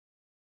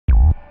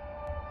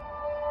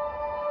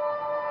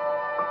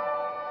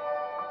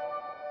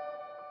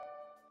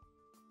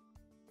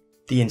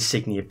The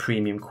Insignia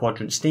Premium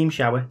Quadrant Steam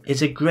Shower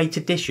is a great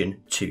addition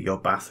to your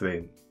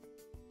bathroom.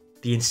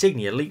 The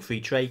Insignia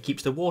leak-free tray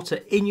keeps the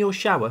water in your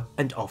shower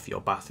and off your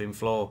bathroom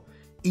floor,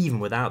 even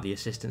without the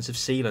assistance of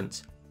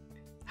sealant.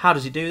 How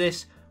does it do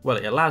this? Well,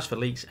 it allows for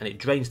leaks and it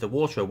drains the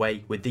water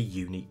away with the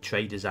unique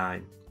tray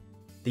design.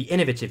 The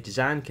innovative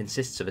design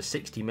consists of a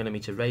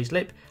 60mm raised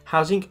lip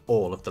housing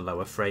all of the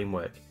lower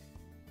framework.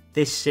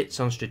 This sits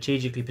on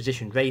strategically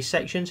positioned raised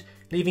sections,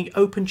 leaving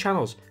open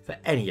channels for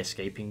any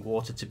escaping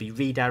water to be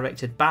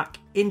redirected back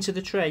into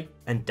the tray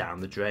and down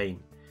the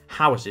drain.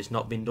 How has this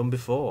not been done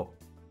before?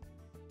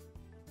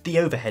 The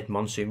overhead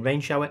monsoon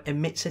rain shower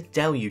emits a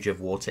deluge of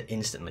water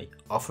instantly,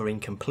 offering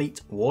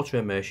complete water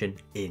immersion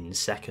in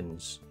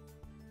seconds.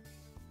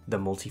 The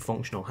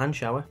multifunctional hand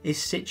shower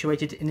is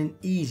situated in an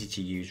easy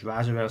to use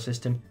riser rail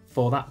system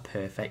for that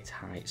perfect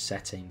height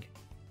setting.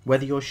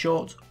 Whether you're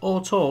short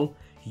or tall,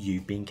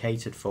 you've been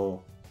catered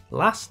for.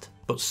 Last,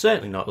 but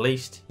certainly not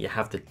least, you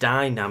have the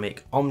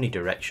dynamic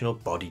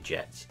omnidirectional body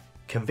jet,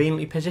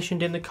 conveniently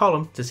positioned in the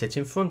column to sit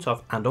in front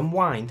of and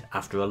unwind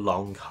after a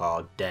long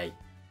hard day.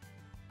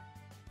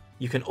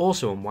 You can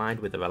also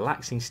unwind with a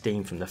relaxing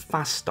steam from the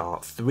fast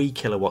start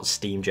 3kW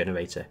steam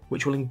generator,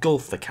 which will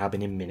engulf the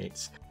cabin in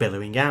minutes,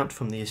 billowing out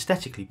from the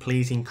aesthetically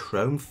pleasing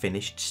chrome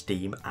finished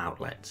steam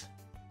outlet.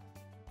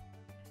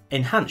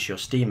 Enhance your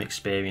steam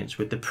experience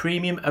with the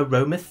premium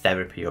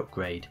aromatherapy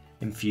upgrade,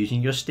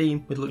 infusing your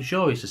steam with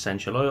luxurious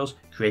essential oils,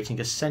 creating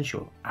a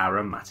sensual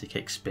aromatic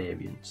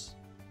experience.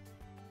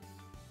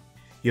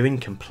 You're in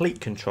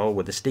complete control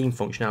with the steam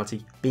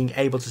functionality, being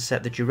able to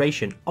set the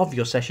duration of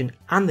your session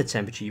and the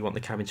temperature you want the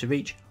cabin to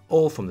reach,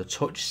 all from the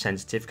touch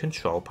sensitive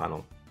control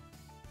panel.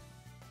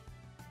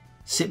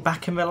 Sit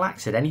back and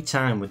relax at any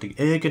time with the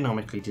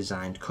ergonomically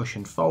designed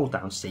cushioned fold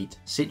down seat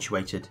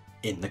situated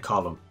in the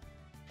column.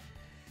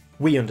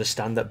 We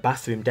understand that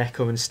bathroom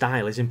decor and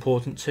style is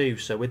important too,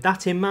 so with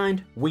that in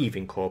mind, we've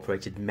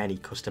incorporated many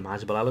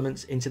customizable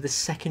elements into the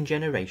second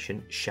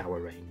generation shower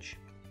range.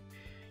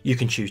 You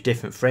can choose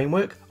different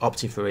framework,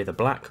 opting for either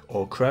black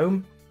or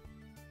chrome.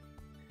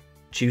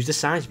 Choose the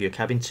size of your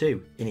cabin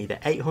too, in either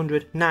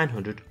 800,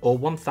 900 or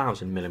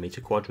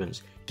 1000mm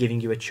quadrants,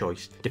 giving you a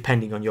choice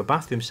depending on your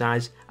bathroom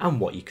size and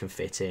what you can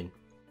fit in.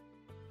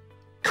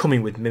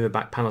 Coming with mirror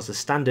back panels as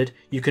standard,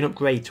 you can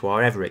upgrade to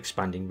our ever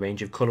expanding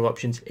range of colour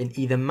options in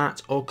either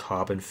matte or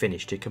carbon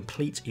finish to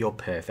complete your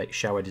perfect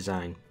shower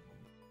design.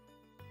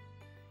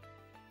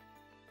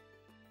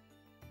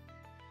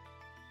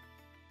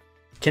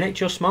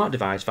 Connect your smart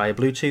device via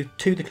Bluetooth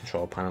to the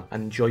control panel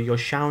and enjoy your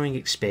showering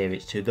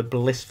experience to the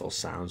blissful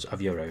sounds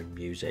of your own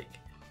music.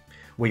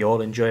 We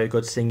all enjoy a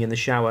good sing in the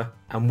shower,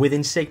 and with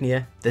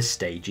Insignia, the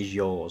stage is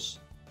yours.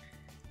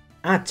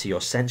 Add to your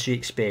sensory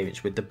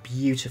experience with the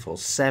beautiful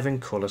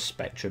 7-colour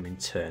spectrum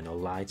internal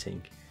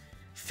lighting.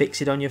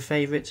 Fix it on your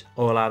favourite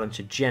or allow them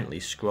to gently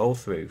scroll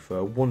through for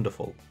a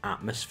wonderful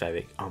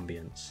atmospheric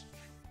ambience.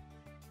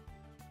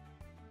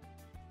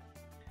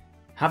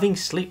 Having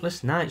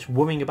sleepless nights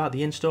worrying about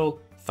the install,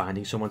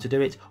 finding someone to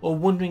do it, or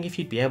wondering if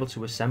you'd be able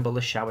to assemble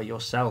the shower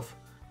yourself?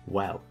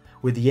 Well,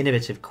 with the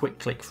innovative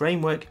QuickClick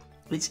framework,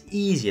 it's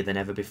easier than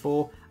ever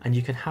before, and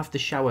you can have the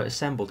shower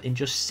assembled in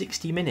just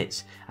 60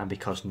 minutes, and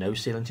because no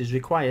sealant is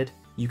required,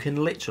 you can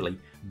literally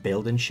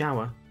build and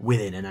shower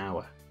within an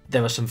hour.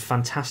 There are some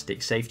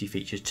fantastic safety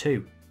features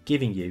too,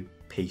 giving you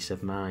peace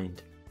of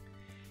mind.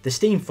 The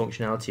steam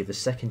functionality of the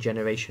second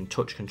generation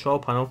touch control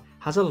panel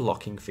has a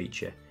locking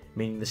feature,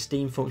 meaning the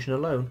steam function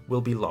alone will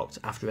be locked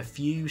after a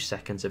few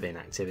seconds of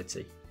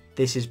inactivity.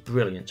 This is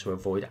brilliant to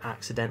avoid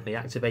accidentally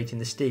activating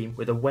the steam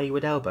with a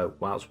wayward elbow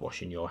whilst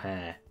washing your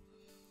hair.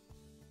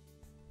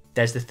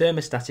 There's the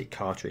thermostatic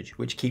cartridge,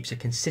 which keeps a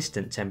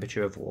consistent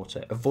temperature of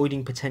water,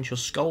 avoiding potential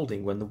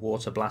scalding when the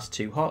water blasts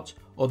too hot,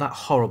 or that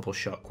horrible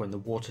shock when the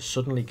water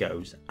suddenly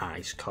goes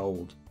ice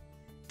cold.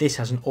 This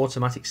has an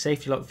automatic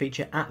safety lock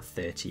feature at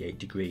 38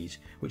 degrees,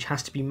 which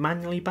has to be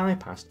manually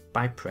bypassed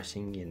by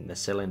pressing in the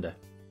cylinder.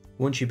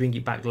 Once you bring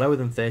it back lower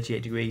than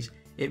 38 degrees,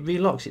 it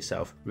relocks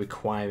itself,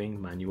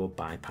 requiring manual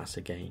bypass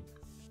again.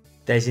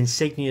 There's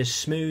Insignia's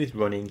smooth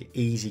running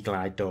easy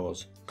glide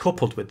doors.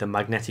 Coupled with the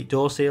magnetic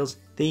door seals,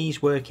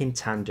 these work in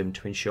tandem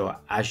to ensure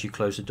as you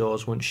close the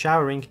doors once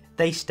showering,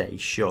 they stay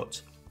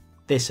shut.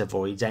 This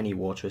avoids any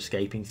water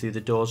escaping through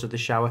the doors of the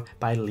shower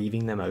by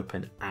leaving them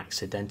open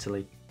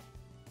accidentally.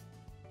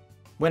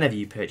 Whenever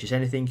you purchase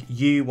anything,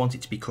 you want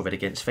it to be covered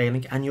against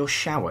failing, and your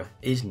shower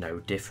is no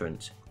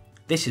different.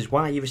 This is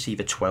why you receive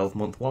a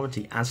 12-month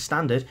warranty as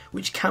standard,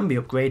 which can be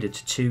upgraded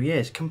to 2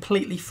 years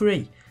completely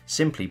free,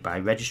 simply by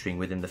registering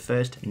within the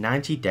first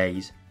 90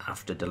 days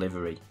after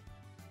delivery.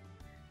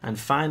 And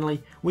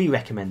finally, we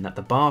recommend that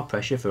the bar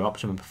pressure for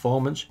optimum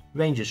performance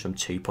ranges from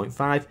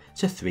 2.5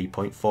 to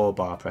 3.4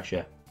 bar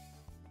pressure.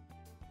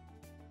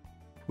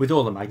 With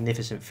all the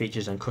magnificent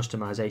features and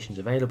customisations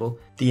available,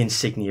 the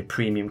Insignia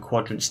Premium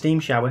Quadrant Steam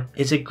Shower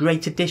is a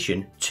great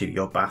addition to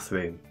your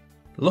bathroom.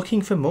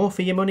 Looking for more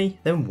for your money?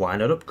 Then why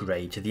not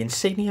upgrade to the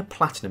Insignia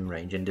Platinum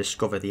range and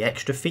discover the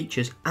extra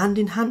features and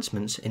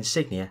enhancements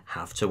Insignia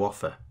have to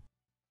offer.